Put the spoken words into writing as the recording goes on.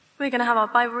We're going to have our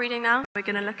Bible reading now. We're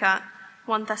going to look at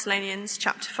 1 Thessalonians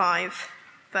chapter 5,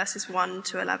 verses 1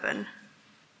 to 11.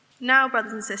 Now,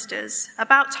 brothers and sisters,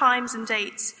 about times and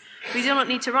dates, we do not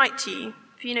need to write to you,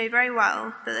 for you know very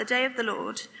well that the day of the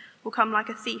Lord will come like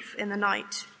a thief in the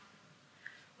night.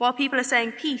 While people are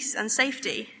saying peace and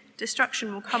safety,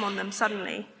 destruction will come on them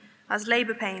suddenly, as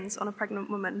labor pains on a pregnant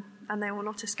woman, and they will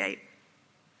not escape.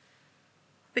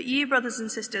 But you, brothers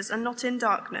and sisters, are not in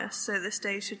darkness, so this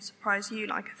day should surprise you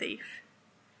like a thief.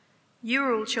 You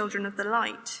are all children of the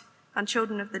light and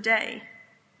children of the day.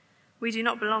 We do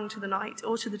not belong to the night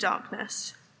or to the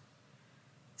darkness.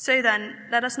 So then,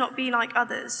 let us not be like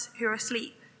others who are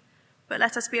asleep, but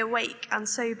let us be awake and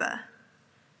sober.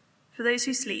 For those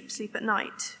who sleep, sleep at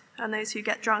night, and those who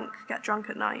get drunk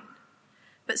at night.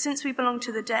 But since we belong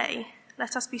to the day,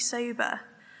 let us be sober,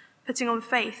 putting on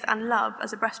faith and love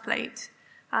as a breastplate,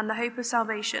 and the hope of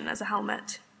salvation as a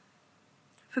helmet.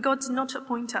 For God did not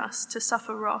appoint us to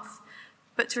suffer wrath,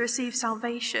 but to receive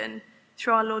salvation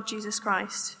through our Lord Jesus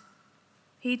Christ.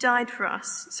 He died for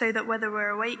us, so that whether we're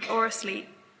awake or asleep,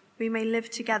 we may live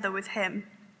together with him.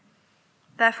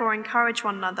 Therefore encourage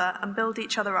one another and build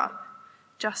each other up,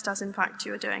 just as in fact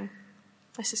you are doing.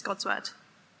 This is God's word.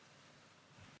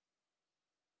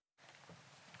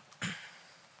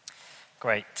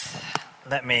 Great.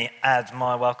 Let me add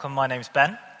my welcome. My name's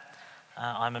Ben.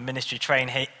 I'm a ministry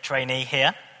trainee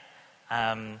here.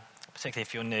 Particularly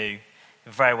if you're new,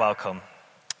 you're very welcome.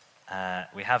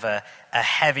 We have a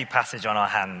heavy passage on our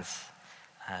hands,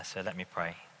 so let me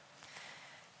pray.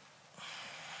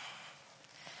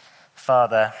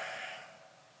 Father,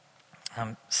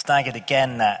 I'm staggered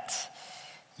again that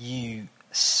you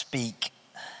speak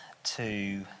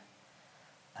to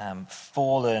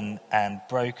fallen and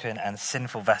broken and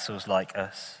sinful vessels like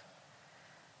us.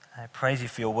 I praise you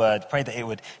for your word. Pray that it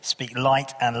would speak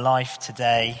light and life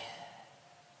today.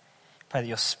 Pray that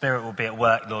your spirit will be at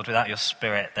work, Lord. Without your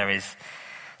spirit, there is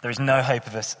no hope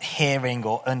of us hearing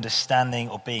or understanding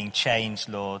or being changed,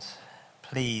 Lord.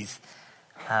 Please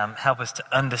help us to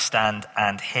understand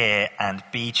and hear and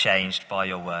be changed by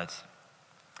your word.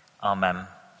 Amen.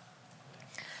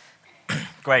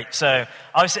 Great. So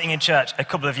I was sitting in church a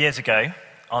couple of years ago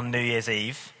on New Year's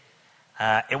Eve.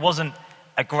 It wasn't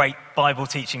a great Bible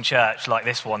teaching church like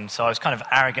this one, so I was kind of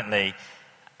arrogantly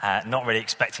not really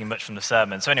expecting much from the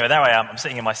sermon. So anyway, there I am. I'm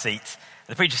sitting in my seat.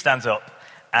 The preacher stands up,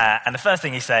 and the first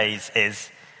thing he says is,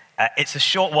 it's a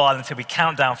short while until we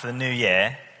count down for the new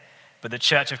year, but the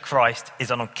Church of Christ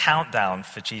is on a countdown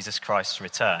for Jesus Christ's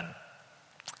return.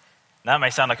 Now, that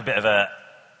may sound like a bit of a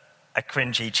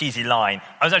cringy, cheesy line.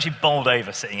 I was actually bowled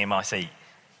over sitting in my seat.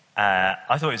 I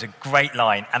thought it was a great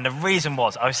line, and the reason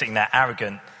was I was sitting there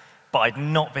arrogant, but I'd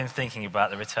not been thinking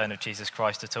about the return of Jesus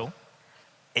Christ at all.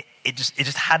 It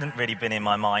just hadn't really been in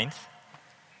my mind.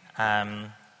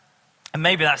 And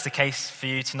maybe that's the case for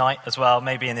you tonight as well.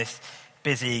 Maybe in this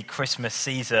busy Christmas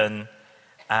season,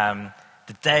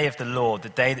 the day of the Lord, the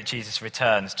day that Jesus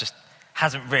returns, just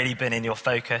hasn't really been in your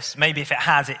focus. Maybe if it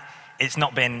has, it's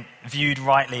not been viewed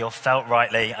rightly or felt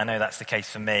rightly. I know that's the case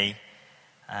for me.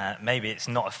 Maybe it's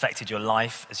not affected your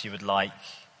life as you would like.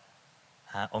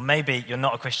 Or maybe you're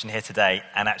not a Christian here today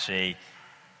and actually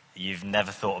you've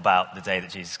never thought about the day that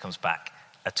Jesus comes back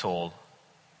at all.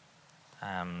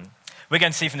 We're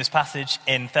going to see from this passage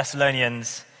in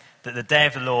Thessalonians that the day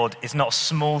of the Lord is not a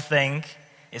small thing.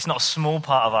 It's not a small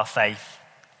part of our faith.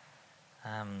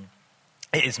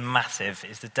 It is massive.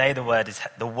 It's the day the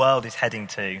world is heading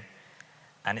to.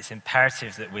 And it's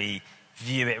imperative that we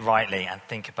view it rightly and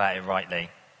think about it rightly.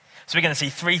 So we're going to see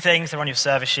three things. They're on your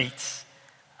service sheets.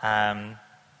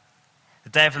 The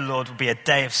day of the Lord will be a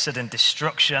day of sudden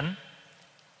destruction.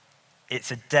 It's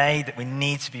a day that we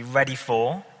need to be ready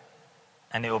for.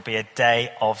 And it will be a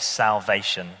day of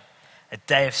salvation. A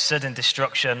day of sudden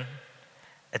destruction,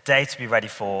 a day to be ready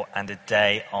for, and a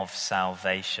day of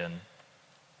salvation.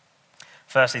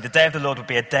 Firstly, the day of the Lord will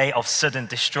be a day of sudden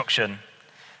destruction.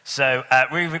 So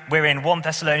we're in 1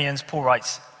 Thessalonians. Paul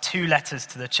writes 2 letters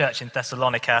to the church in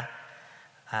Thessalonica.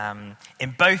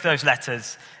 In both those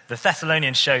letters, the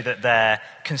Thessalonians show that they're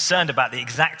concerned about the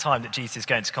exact time that Jesus is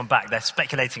going to come back. They're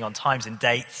speculating on times and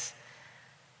dates.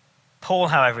 Paul,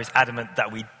 however, is adamant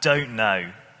that we don't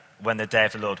know when the day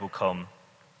of the Lord will come.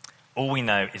 All we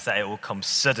know is that it will come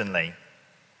suddenly.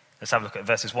 Let's have a look at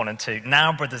verses 1 and 2.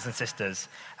 Now, brothers and sisters,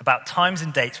 about times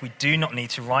and dates we do not need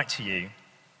to write to you,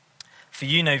 for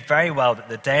you know very well that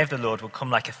the day of the Lord will come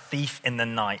like a thief in the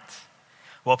night.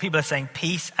 While people are saying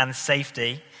peace and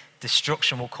safety,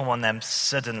 destruction will come on them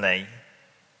suddenly.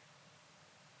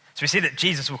 So So we see that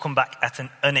Jesus will come back at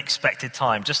an unexpected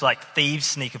time, just like thieves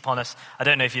sneak upon us. I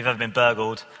don't know if you've ever been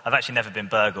burgled. I've actually never been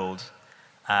burgled.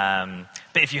 But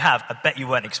if you have, I bet you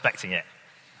weren't expecting it.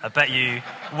 I bet you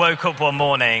woke up one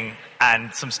morning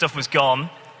and some stuff was gone.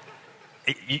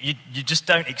 You just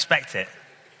don't expect it.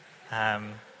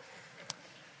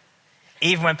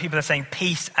 Even when people are saying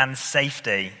peace and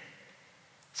safety.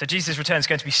 So Jesus' return is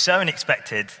going to be so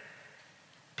unexpected.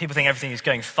 People think everything is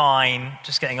going fine,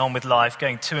 just getting on with life,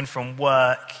 going to and from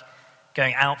work,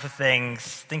 going out for things,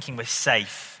 thinking we're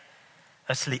safe,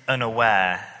 utterly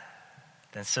unaware.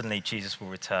 Then suddenly Jesus will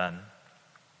return.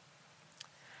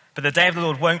 But the day of the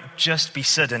Lord won't just be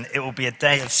sudden, it will be a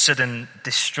day of sudden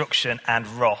destruction and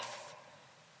wrath.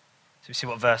 So we see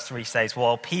what verse 3 says.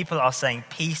 While people are saying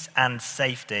peace and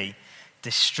safety,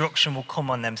 destruction will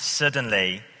come on them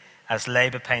suddenly as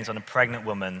labor pains on a pregnant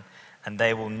woman, and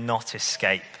they will not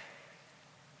escape.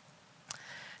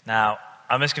 Now,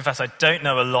 I must confess, I don't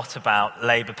know a lot about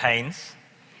labor pains.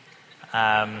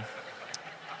 But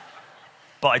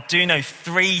I do know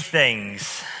 3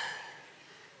 things.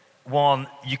 One,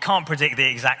 you can't predict the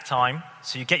exact time.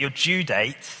 So you get your due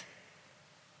date,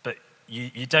 but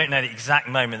you don't know the exact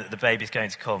moment that the baby's going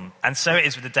to come. And so it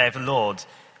is with the day of the Lord.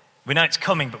 We know it's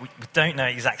coming, but we don't know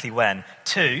exactly when.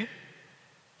 2, you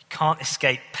can't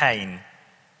escape pain.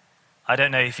 I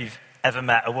don't know if you've ever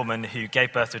met a woman who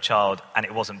gave birth to a child and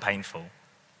it wasn't painful.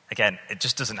 Again, it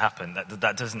just doesn't happen.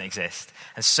 That doesn't exist.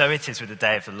 And so it is with the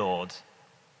day of the Lord.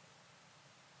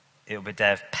 It will be a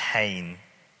day of pain.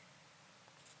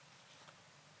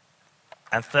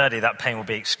 And thirdly, that pain will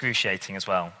be excruciating as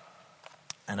well.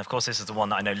 And of course, this is the one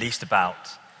that I know least about.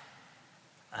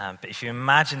 But if you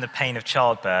imagine the pain of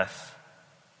childbirth,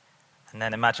 and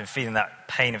then imagine feeling that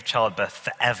pain of childbirth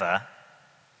forever,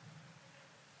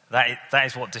 that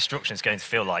is what destruction is going to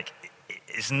feel like.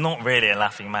 It's not really a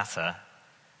laughing matter.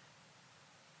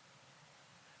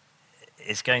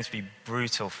 It's going to be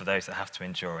brutal for those that have to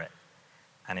endure it.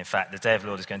 And in fact, the day of the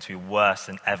Lord is going to be worse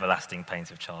than everlasting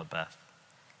pains of childbirth.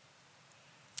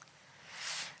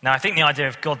 Now, I think the idea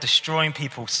of God destroying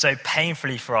people so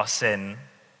painfully for our sin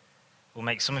will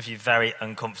make some of you very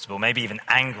uncomfortable, maybe even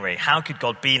angry. How could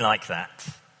God be like that?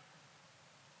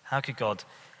 How could God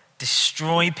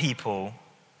destroy people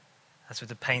as with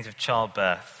the pains of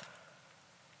childbirth?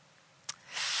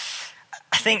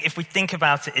 I think if we think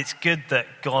about it, it's good that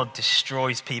God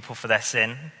destroys people for their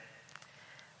sin.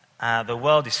 The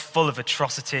world is full of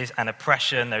atrocities and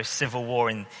oppression. There is civil war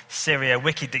in Syria,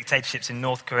 wicked dictatorships in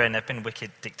North Korea, and there have been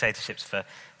wicked dictatorships for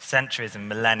centuries and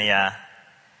millennia.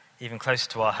 Even closer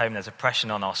to our home, there's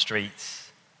oppression on our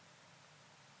streets.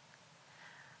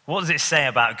 What does it say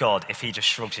about God if he just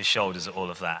shrugs his shoulders at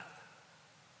all of that?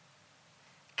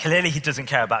 Clearly, he doesn't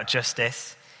care about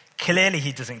justice. Clearly,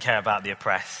 he doesn't care about the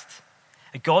oppressed.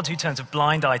 A God who turns a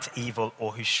blind eye to evil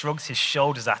or who shrugs his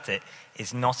shoulders at it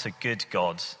is not a good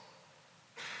God.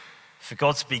 For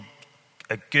God to be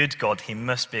a good God, he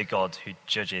must be a God who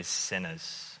judges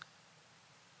sinners.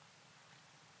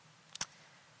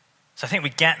 So I think we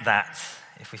get that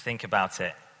if we think about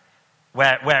it.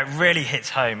 Where it really hits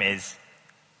home is,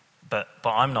 but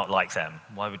I'm not like them.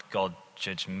 Why would God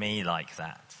judge me like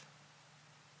that?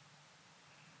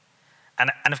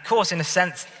 And of course, in a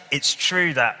sense, it's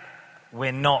true that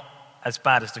we're not as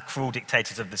bad as the cruel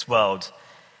dictators of this world.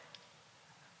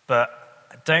 But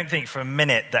don't think for a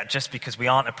minute that just because we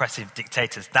aren't oppressive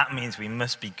dictators, that means we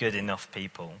must be good enough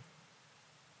people.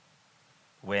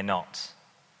 We're not.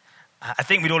 I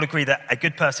think we'd all agree that a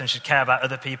good person should care about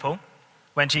other people.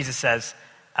 When Jesus says,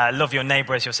 love your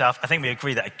neighbor as yourself, I think we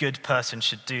agree that a good person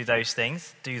should do those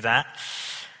things, do that.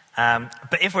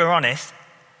 But if we're honest,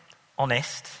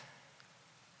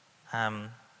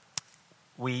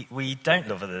 we don't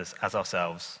love others as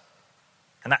ourselves.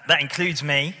 And that includes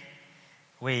me.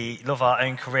 We love our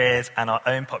own careers and our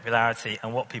own popularity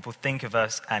and what people think of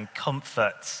us and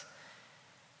comfort.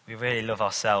 We really love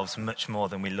ourselves much more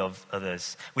than we love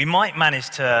others. We might manage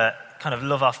to kind of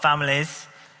love our families,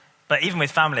 but even with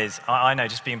families, I know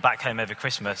just being back home over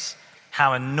Christmas,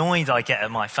 how annoyed I get at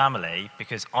my family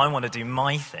because I want to do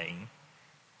my thing,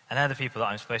 and they're the people that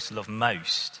I'm supposed to love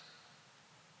most.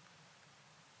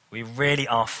 We really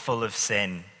are full of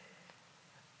sin.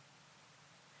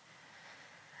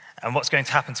 And what's going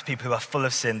to happen to people who are full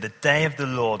of sin? The day of the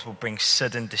Lord will bring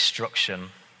sudden destruction.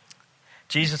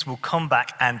 Jesus will come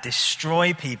back and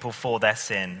destroy people for their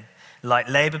sin. Like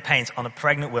labor pains on a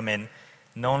pregnant woman,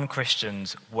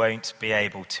 non-Christians won't be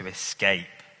able to escape.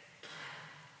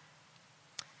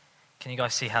 Can you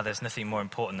guys see how there's nothing more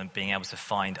important than being able to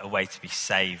find a way to be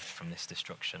saved from this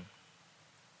destruction?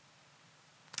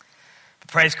 But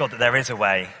praise God that there is a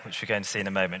way, which we're going to see in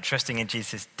a moment. Trusting in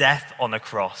Jesus' death on the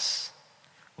cross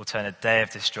will turn a day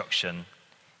of destruction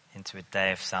into a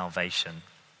day of salvation.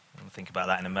 We'll think about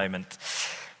that in a moment.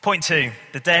 Point 2,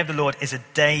 the day of the Lord is a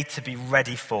day to be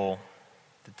ready for.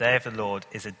 The day of the Lord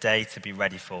is a day to be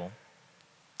ready for.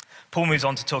 Paul moves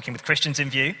on to talking with Christians in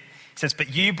view. He says,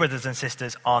 but you, brothers and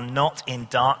sisters, are not in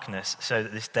darkness, so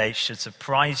that this day should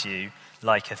surprise you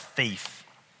like a thief.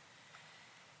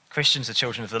 Christians are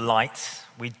children of the light.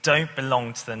 We don't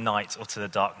belong to the night or to the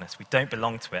darkness. We don't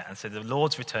belong to it. And so the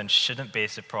Lord's return shouldn't be a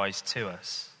surprise to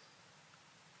us.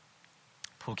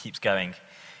 Paul keeps going.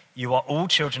 You are all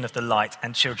children of the light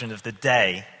and children of the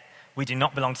day. We do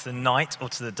not belong to the night or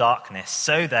to the darkness.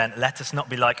 So then, let us not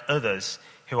be like others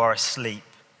who are asleep.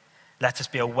 Let us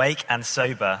be awake and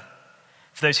sober.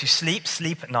 For those who sleep,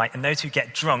 sleep at night, and those who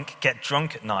get drunk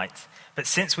at night. But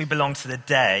since we belong to the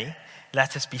day,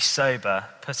 let us be sober,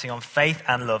 putting on faith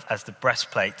and love as the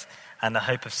breastplate, and the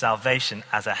hope of salvation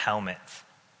as a helmet.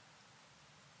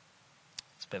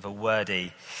 It's a bit of a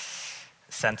wordy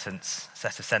set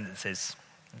of sentences.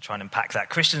 I'm trying to unpack that.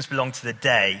 Christians belong to the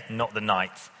day, not the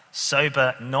night.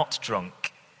 Sober, not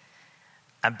drunk.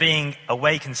 And being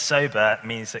awake and sober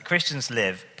means that Christians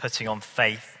live putting on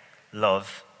faith,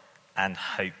 love, and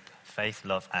hope. Faith,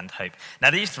 love, and hope.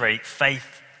 Now these three,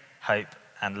 faith, hope,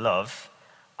 and love,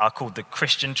 are called the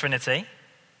Christian Trinity.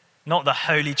 Not the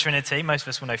Holy Trinity. Most of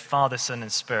us will know Father, Son,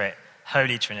 and Spirit.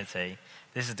 Holy Trinity.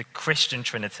 This is the Christian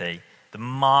Trinity. The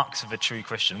marks of a true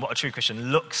Christian. What a true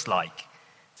Christian looks like.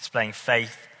 Displaying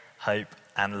faith, hope,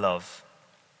 and love.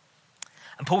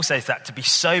 And Paul says that to be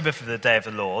sober for the day of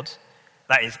the Lord,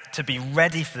 that is, to be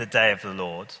ready for the day of the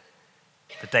Lord,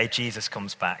 the day Jesus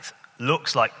comes back,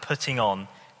 looks like putting on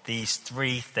these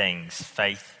three things: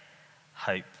 faith,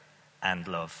 hope, and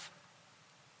love.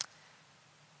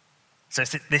 So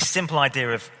it's this simple idea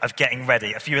of getting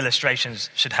ready. A few illustrations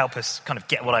should help us kind of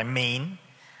get what I mean.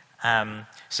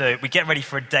 So we get ready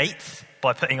for a date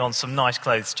by putting on some nice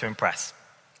clothes to impress,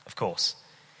 of course.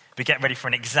 We get ready for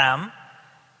an exam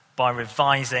by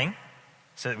revising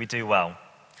so that we do well.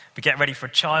 We get ready for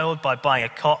a child by buying a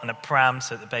cot and a pram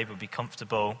so that the baby will be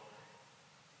comfortable.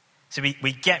 So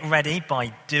we get ready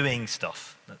by doing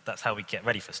stuff. That's how we get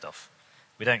ready for stuff.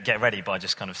 We don't get ready by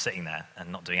just kind of sitting there and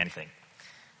not doing anything.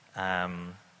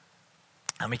 And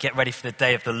we get ready for the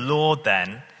day of the Lord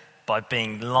then by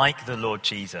being like the Lord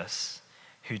Jesus,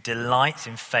 who delights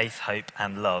in faith, hope,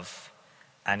 and love,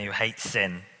 and who hates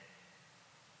sin.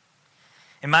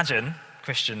 Imagine,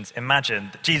 Christians, imagine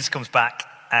that Jesus comes back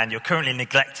and you're currently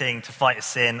neglecting to fight a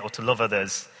sin or to love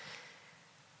others.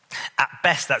 At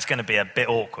best, that's going to be a bit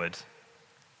awkward.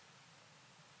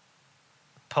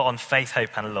 Put on faith,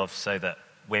 hope, and love so that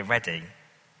we're ready.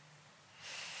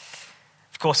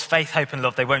 Of course, faith, hope, and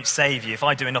love, they won't save you. If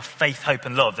I do enough faith, hope,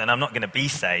 and love, then I'm not going to be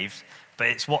saved. But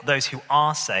it's what those who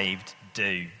are saved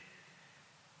do.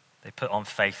 They put on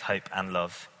faith, hope, and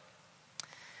love.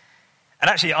 And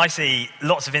actually, I see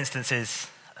lots of instances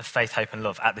of faith, hope, and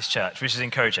love at this church, which is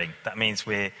encouraging. That means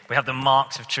we have the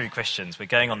marks of true Christians. We're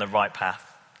going on the right path.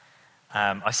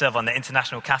 I serve on the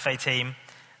International Cafe team,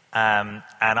 and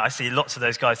I see lots of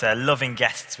those guys there loving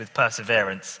guests with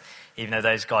perseverance, even though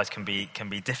those guys can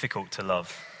be difficult to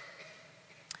love.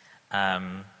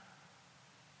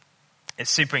 It's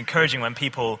super encouraging when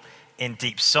people in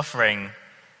deep suffering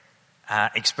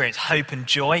experience hope and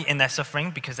joy in their suffering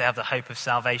because they have the hope of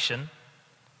salvation.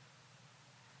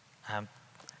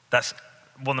 That's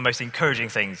one of the most encouraging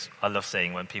things I love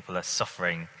seeing, when people are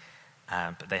suffering,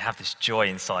 but they have this joy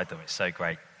inside them. It's so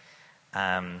great.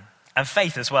 And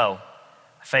faith as well.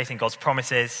 Faith in God's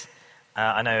promises.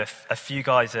 I know a few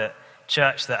guys at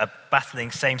church that are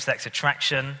battling same-sex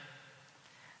attraction,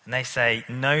 and they say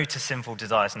no to sinful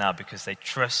desires now because they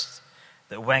trust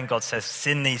that when God says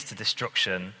sin leads to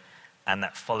destruction and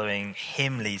that following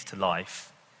him leads to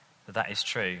life, that is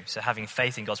true. So having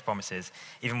faith in God's promises,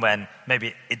 even when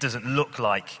maybe it doesn't look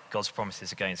like God's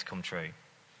promises are going to come true.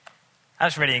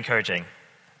 That's really encouraging.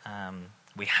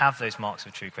 We have those marks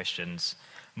of true Christians.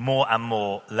 More and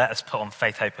more, let us put on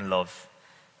faith, hope, and love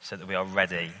so that we are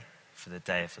ready for the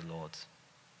day of the Lord.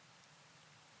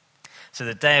 So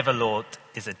the day of the Lord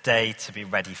is a day to be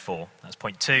ready for. That's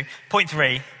point 2. Point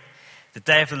 3, the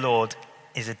day of the Lord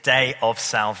is a day of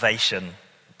salvation.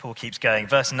 Paul keeps going.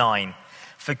 Verse 9,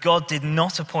 for God did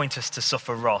not appoint us to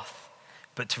suffer wrath,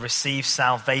 but to receive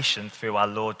salvation through our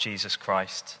Lord Jesus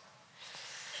Christ.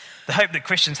 The hope that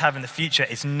Christians have in the future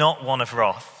is not one of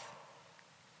wrath.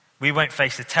 We won't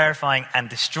face the terrifying and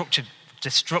destructive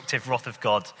wrath of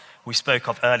God we spoke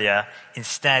of earlier.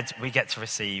 Instead, we get to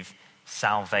receive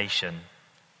salvation.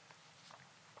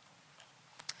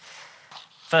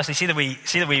 Firstly, see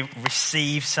that we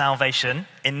receive salvation.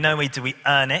 In no way do we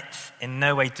earn it. In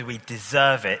no way do we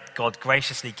deserve it. God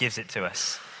graciously gives it to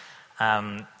us.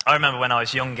 I remember when I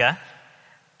was younger,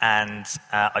 and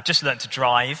I just learnt to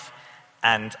drive,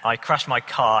 and I crashed my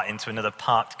car into another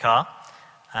parked car.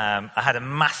 I had a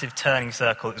massive turning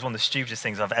circle. It was one of the stupidest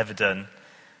things I've ever done.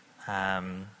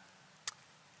 And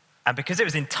because it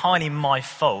was entirely my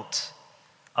fault,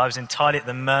 I was entirely at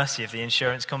the mercy of the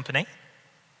insurance company.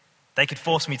 They could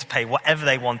force me to pay whatever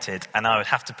they wanted, and I would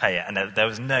have to pay it, and there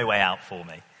was no way out for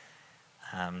me.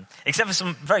 Except for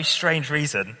some very strange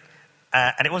reason,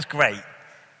 and it was great.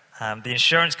 The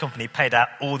insurance company paid out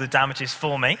all the damages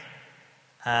for me.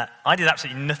 I did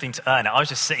absolutely nothing to earn it. I was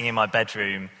just sitting in my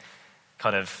bedroom,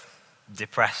 kind of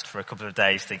depressed for a couple of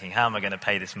days, thinking, how am I going to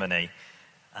pay this money?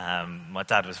 My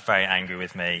dad was very angry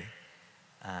with me.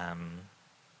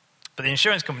 But the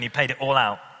insurance company paid it all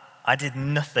out. I did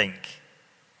nothing.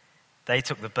 They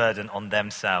took the burden on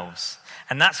themselves.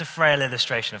 And that's a frail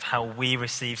illustration of how we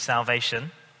receive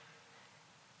salvation.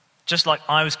 Just like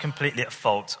I was completely at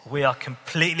fault, we are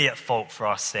completely at fault for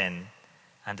our sin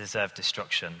and deserve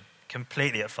destruction.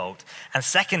 Completely at fault. And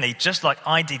secondly, just like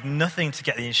I did nothing to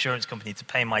get the insurance company to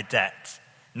pay my debt,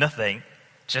 nothing,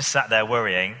 just sat there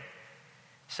worrying,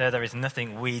 so there is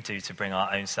nothing we do to bring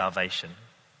our own salvation.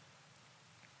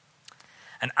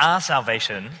 And our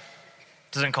salvation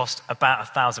doesn't cost about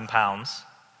 £1,000,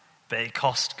 but it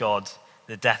cost God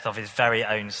the death of his very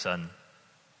own son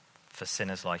for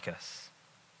sinners like us.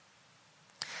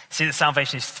 See that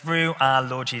salvation is through our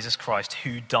Lord Jesus Christ,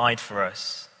 who died for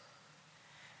us.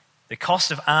 The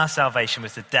cost of our salvation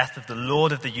was the death of the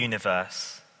Lord of the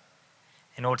universe.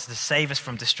 In order to save us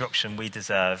from destruction we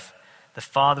deserve, the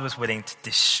Father was willing to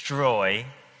destroy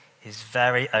his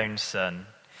very own son,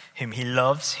 whom he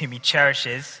loves, whom he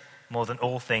cherishes more than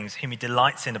all things, whom he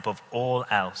delights in above all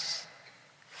else.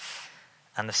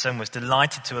 And the Son was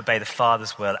delighted to obey the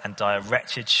Father's will and die a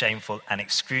wretched, shameful, and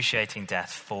excruciating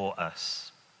death for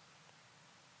us.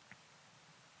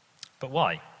 But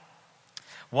why?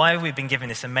 Why have we been given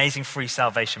this amazing free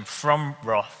salvation from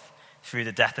wrath through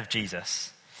the death of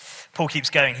Jesus? Paul keeps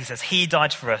going. He says, he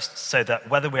died for us so that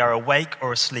whether we are awake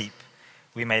or asleep,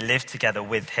 we may live together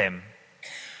with him.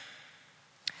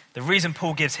 The reason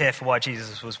Paul gives here for why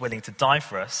Jesus was willing to die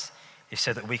for us is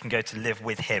so that we can go to live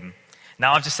with him.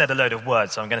 Now, I've just said a load of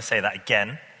words, so I'm going to say that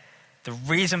again. The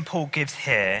reason Paul gives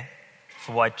here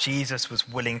for why Jesus was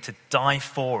willing to die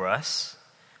for us,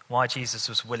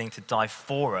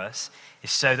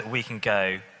 is so that we can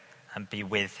go and be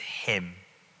with him.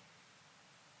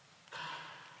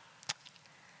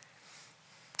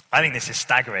 I think this is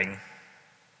staggering.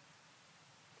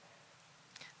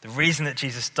 The reason that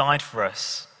Jesus died for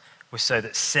us was so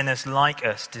that sinners like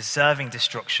us, deserving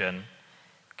destruction,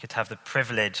 could have the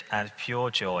privilege and pure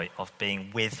joy of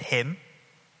being with him.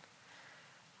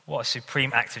 What a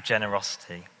supreme act of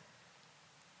generosity.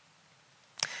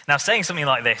 Now, saying something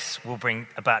like this will bring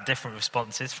about different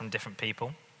responses from different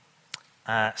people.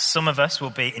 Some of us will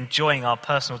be enjoying our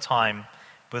personal time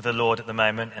with the Lord at the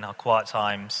moment in our quiet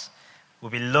times. We'll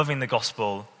be loving the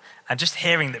gospel, and just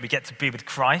hearing that we get to be with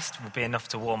Christ will be enough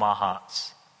to warm our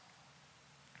hearts.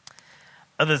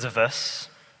 Others of us,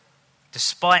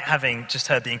 despite having just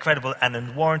heard the incredible and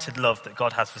unwarranted love that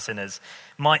God has for sinners,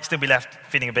 might still be left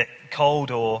feeling a bit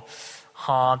cold or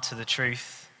hard to the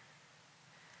truth.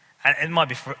 And it might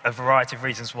be for a variety of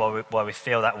reasons why we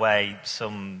feel that way,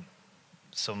 some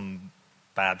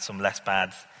bad, some less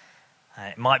bad.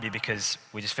 It might be because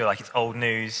we just feel like it's old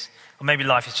news, or maybe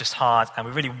life is just hard and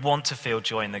we really want to feel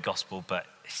joy in the gospel, but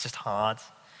it's just hard.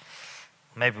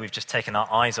 Maybe we've just taken our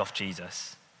eyes off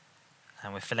Jesus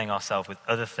and we're filling ourselves with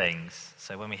other things.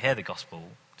 So when we hear the gospel,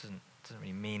 it doesn't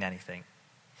really mean anything.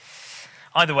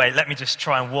 Either way, let me just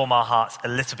try and warm our hearts a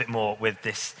little bit more with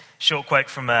this short quote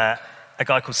from a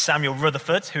guy called Samuel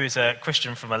Rutherford, who is a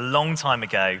Christian from a long time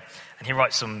ago. And he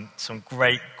writes some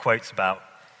great quotes about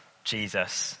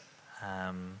Jesus.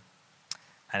 And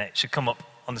it should come up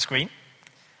on the screen.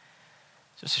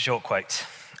 Just a short quote.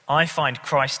 I find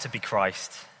Christ to be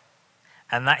Christ,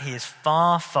 and that he is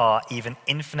far, far, even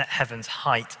infinite heaven's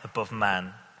height above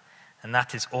man, and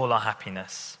that is all our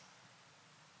happiness.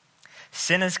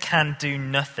 Sinners can do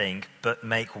nothing but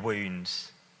make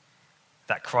wounds,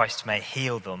 that Christ may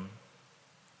heal them,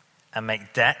 and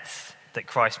make debts, that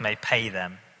Christ may pay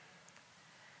them,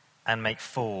 and make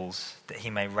fools, that he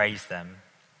may raise them,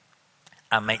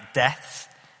 and make deaths,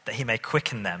 that he may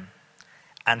quicken them,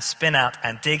 and spin out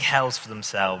and dig hells for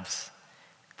themselves,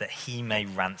 that he may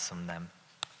ransom them.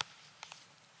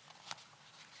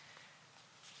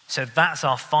 So that's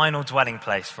our final dwelling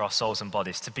place for our souls and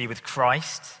bodies, to be with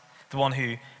Christ, the one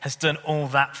who has done all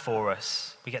that for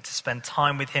us. We get to spend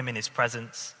time with him in his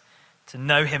presence, to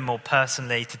know him more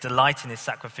personally, to delight in his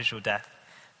sacrificial death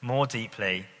more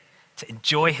deeply, to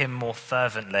enjoy him more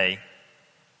fervently,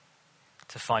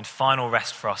 to find final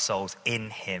rest for our souls in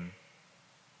him.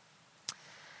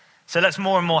 So let's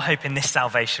more and more hope in this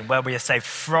salvation, where we are saved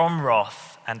from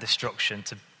wrath and destruction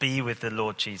to be with the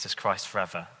Lord Jesus Christ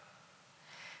forever.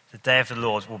 The day of the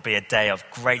Lord will be a day of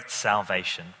great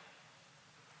salvation.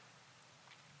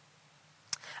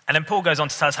 And then Paul goes on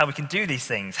to tell us how we can do these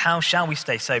things. How shall we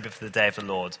stay sober for the day of the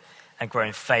Lord and grow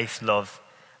in faith, love,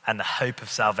 and the hope of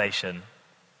salvation?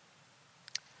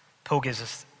 Paul gives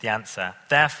us the answer.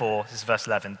 Therefore, this is verse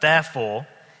 11, therefore,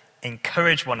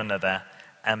 encourage one another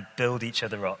and build each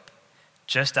other up,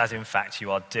 just as in fact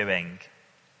you are doing.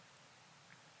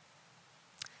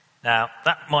 Now,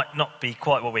 that might not be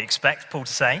quite what we expect Paul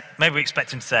to say. Maybe we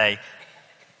expect him to say,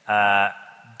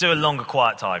 do a longer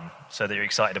quiet time so that you're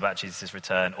excited about Jesus'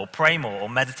 return, or pray more, or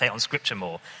meditate on Scripture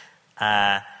more.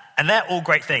 And they're all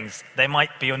great things. They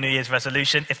might be your New Year's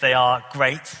resolution. If they are,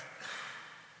 great.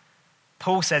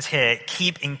 Paul says here,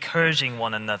 keep encouraging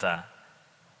one another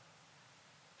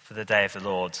for the day of the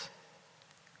Lord. So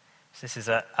this is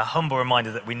a humble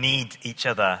reminder that we need each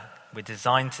other. We're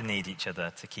designed to need each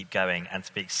other to keep going and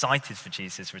to be excited for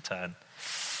Jesus' return.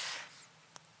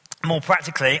 More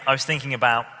practically, I was thinking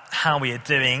about how we are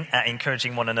doing at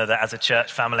encouraging one another as a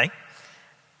church family.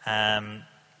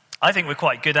 I think we're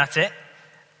quite good at it.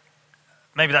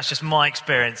 Maybe that's just my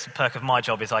experience. The perk of my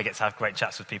job is I get to have great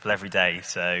chats with people every day,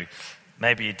 so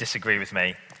maybe you disagree with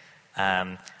me.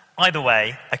 Either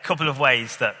way, a couple of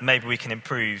ways that maybe we can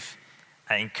improve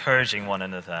at encouraging one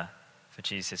another for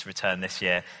Jesus' return this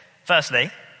year. Firstly,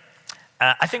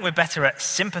 I think we're better at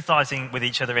sympathizing with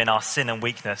each other in our sin and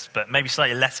weakness, but maybe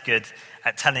slightly less good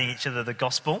at telling each other the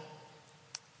gospel.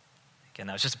 Again,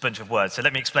 that was just a bunch of words, so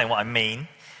let me explain what I mean.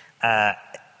 I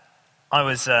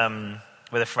was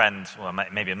with a friend, well,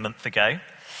 maybe a month ago,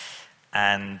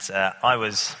 and I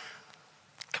was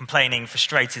complaining,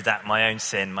 frustrated at my own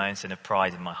sin of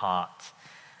pride in my heart.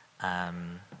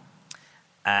 And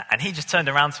he just turned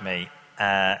around to me,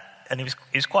 and he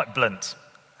was quite blunt,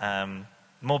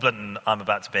 more blunt than I'm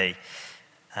about to be.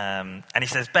 And he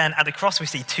says, Ben, at the cross we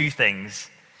see two things.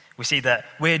 We see that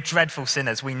we're dreadful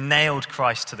sinners. We nailed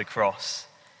Christ to the cross.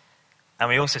 And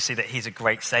we also see that he's a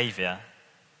great saviour.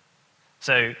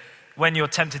 So when you're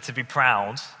tempted to be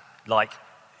proud, like,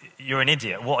 you're an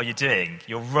idiot, what are you doing?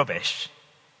 You're rubbish.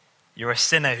 You're a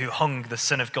sinner who hung the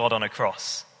Son of God on a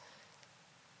cross.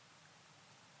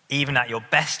 Even at your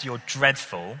best, you're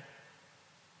dreadful.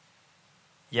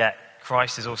 Yet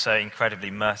Christ is also incredibly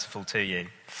merciful to you.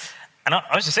 And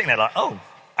I was just sitting there like, oh,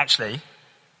 actually,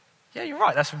 yeah, you're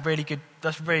right. That's a really good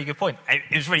point.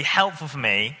 It was really helpful for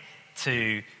me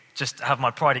to just have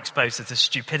my pride exposed to the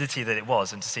stupidity that it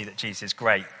was and to see that Jesus is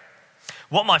great.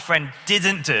 What my friend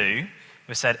didn't do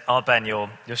was said, oh, Ben, you're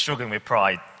struggling with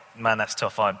pride. Man, that's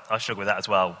tough. I struggle with that as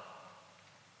well.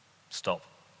 Stop.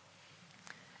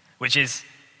 Which is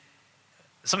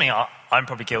something I'm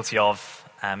probably guilty of.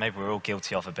 Maybe we're all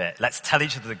guilty of a bit. Let's tell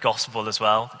each other the gospel as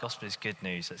well. The gospel is good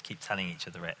news. Let's keep telling each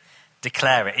other it.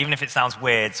 Declare it. Even if it sounds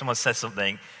weird, someone says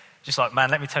something, just like, man,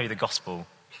 let me tell you the gospel.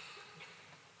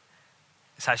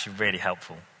 It's actually really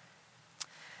helpful.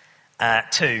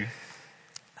 Two,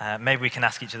 maybe we can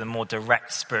ask each other more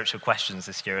direct spiritual questions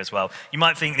this year as well. You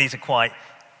might think these are quite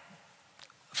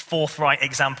forthright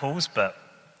examples, but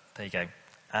there you go.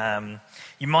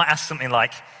 You might ask something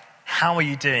like, how are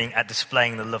you doing at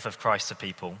displaying the love of Christ to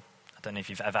people? I don't know if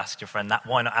you've ever asked your friend that.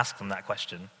 Why not ask them that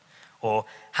question? Or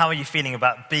how are you feeling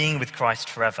about being with Christ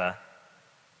forever?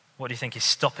 What do you think is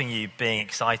stopping you being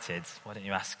excited? Why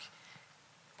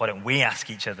don't we ask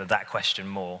each other that question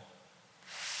more?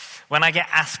 When I get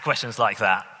asked questions like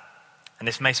that, and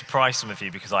this may surprise some of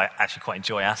you because I actually quite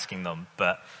enjoy asking them,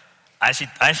 but I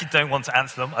actually don't want to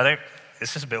answer them.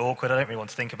 It's just a bit awkward. I don't really want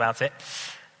to think about it.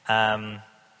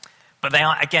 But they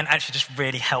are, again, actually just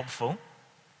really helpful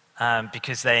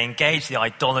because they engage the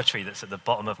idolatry that's at the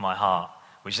bottom of my heart,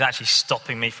 which is actually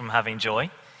stopping me from having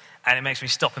joy. And it makes me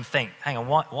stop and think, hang on,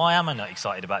 why am I not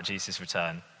excited about Jesus'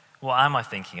 return? What am I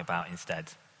thinking about instead?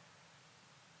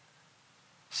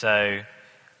 So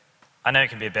I know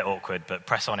it can be a bit awkward, but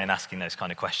press on in asking those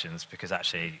kind of questions because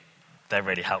actually they're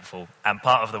really helpful. And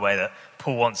part of the way that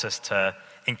Paul wants us to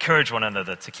encourage one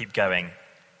another to keep going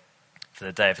for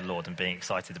the day of the Lord and being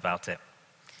excited about it.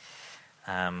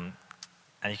 And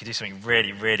you can do something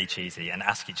really, really cheesy and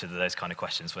ask each other those kind of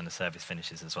questions when the service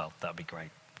finishes as well. That would be great.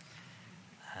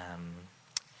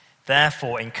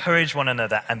 Therefore, encourage one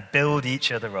another and build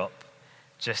each other up,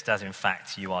 just as in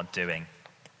fact you are doing.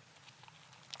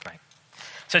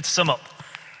 So to sum up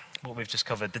what we've just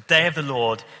covered, the day of the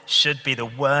Lord should be the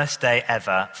worst day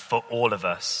ever for all of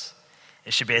us.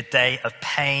 It should be a day of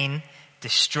pain,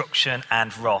 destruction,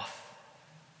 and wrath.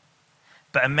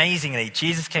 But amazingly,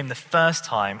 Jesus came the first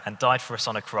time and died for us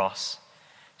on a cross,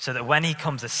 so that when he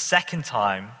comes a second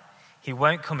time, he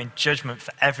won't come in judgment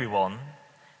for everyone,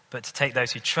 but to take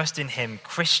those who trust in him,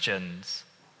 Christians,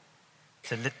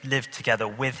 to live together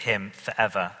with him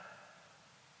forever.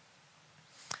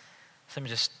 So let me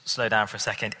just slow down for a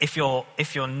second. If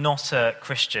you're not a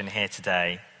Christian here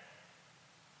today,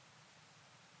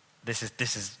 this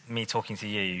is me talking to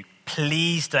you.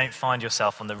 Please don't find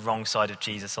yourself on the wrong side of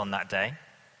Jesus on that day.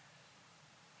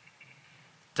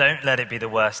 Don't let it be the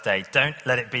worst day. Don't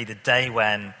let it be the day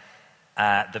when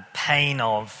the pain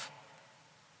of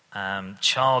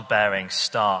childbearing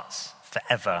starts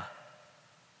forever.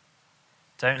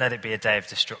 Don't let it be a day of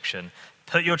destruction.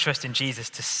 Put your trust in Jesus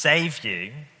to save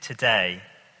you today,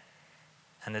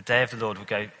 and the day of the Lord will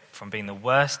go from being the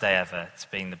worst day ever to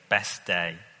being the best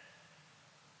day.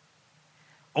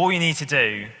 All you need to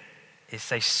do is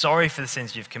say sorry for the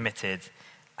sins you've committed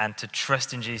and to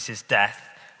trust in Jesus' death,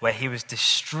 where he was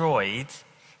destroyed.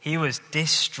 He was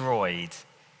destroyed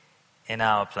in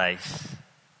our place.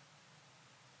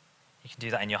 You can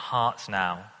do that in your hearts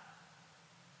now,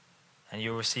 and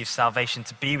you'll receive salvation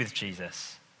to be with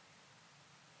Jesus.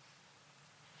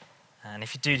 And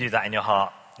if you do that in your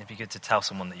heart, it'd be good to tell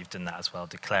someone that you've done that as well.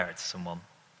 Declare it to someone.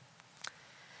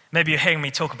 Maybe you're hearing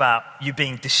me talk about you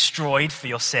being destroyed for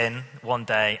your sin one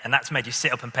day, and that's made you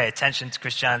sit up and pay attention to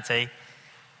Christianity.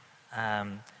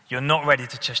 You're not ready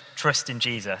to trust in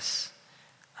Jesus,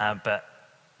 but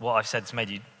what I've said has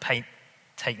made you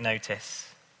take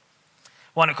notice.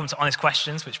 Why not come to honest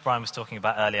questions, which Brian was talking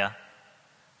about earlier?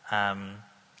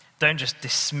 Don't just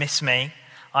dismiss me.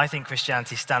 I think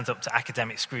Christianity stands up to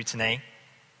academic scrutiny.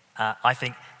 I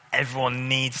think everyone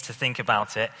needs to think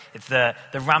about it. If the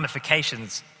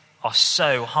ramifications are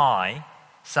so high,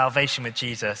 salvation with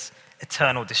Jesus,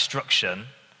 eternal destruction,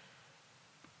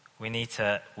 we need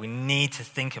to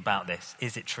think about this.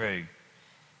 Is it true?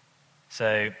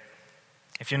 So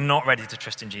if you're not ready to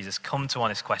trust in Jesus, come to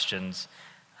honest questions.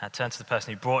 Turn to the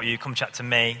person who brought you. Come chat to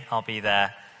me. I'll be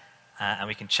there. And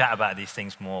we can chat about these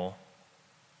things more.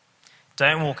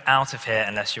 Don't walk out of here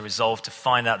unless you're resolved to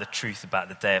find out the truth about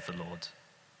the day of the Lord.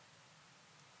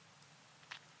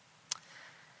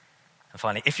 And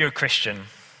finally, if you're a Christian,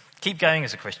 keep going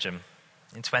as a Christian.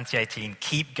 In 2018,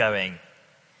 keep going.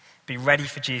 Be ready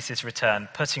for Jesus' return,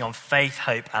 putting on faith,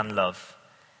 hope, and love,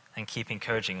 and keep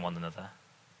encouraging one another.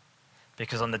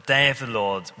 Because on the day of the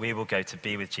Lord, we will go to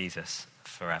be with Jesus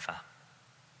forever.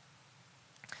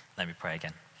 Let me pray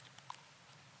again.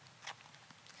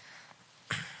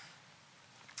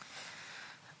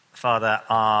 Father,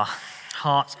 our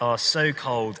hearts are so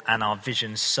cold and our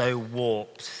vision so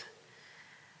warped.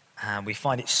 We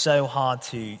find it so hard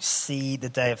to see the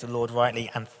day of the Lord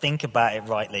rightly and think about it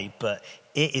rightly, but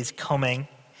it is coming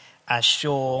as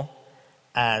sure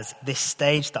as this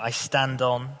stage that I stand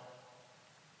on.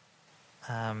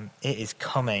 It is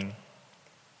coming.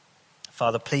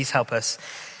 Father, please help us.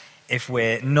 If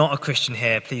we're not a Christian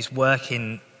here, please work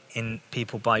in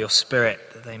people by your Spirit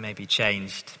that they may be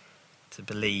changed to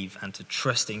believe and to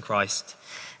trust in Christ.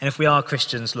 And if we are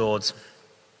Christians, Lord,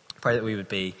 pray that we would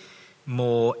be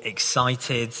more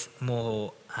excited,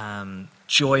 more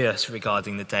joyous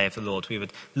regarding the day of the Lord. We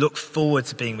would look forward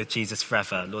to being with Jesus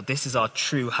forever. Lord, this is our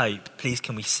true hope. Please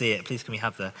can we see it? Please can we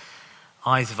have the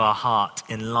eyes of our heart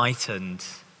enlightened?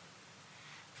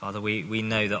 Father, we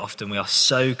know that often we are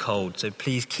so cold, so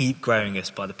please keep growing us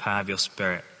by the power of your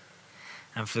Spirit.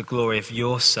 And for the glory of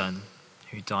your Son,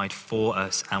 who died for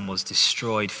us and was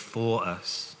destroyed for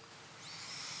us.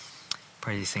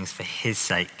 Pray these things for his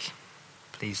sake.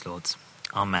 Please, Lord.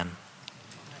 Amen.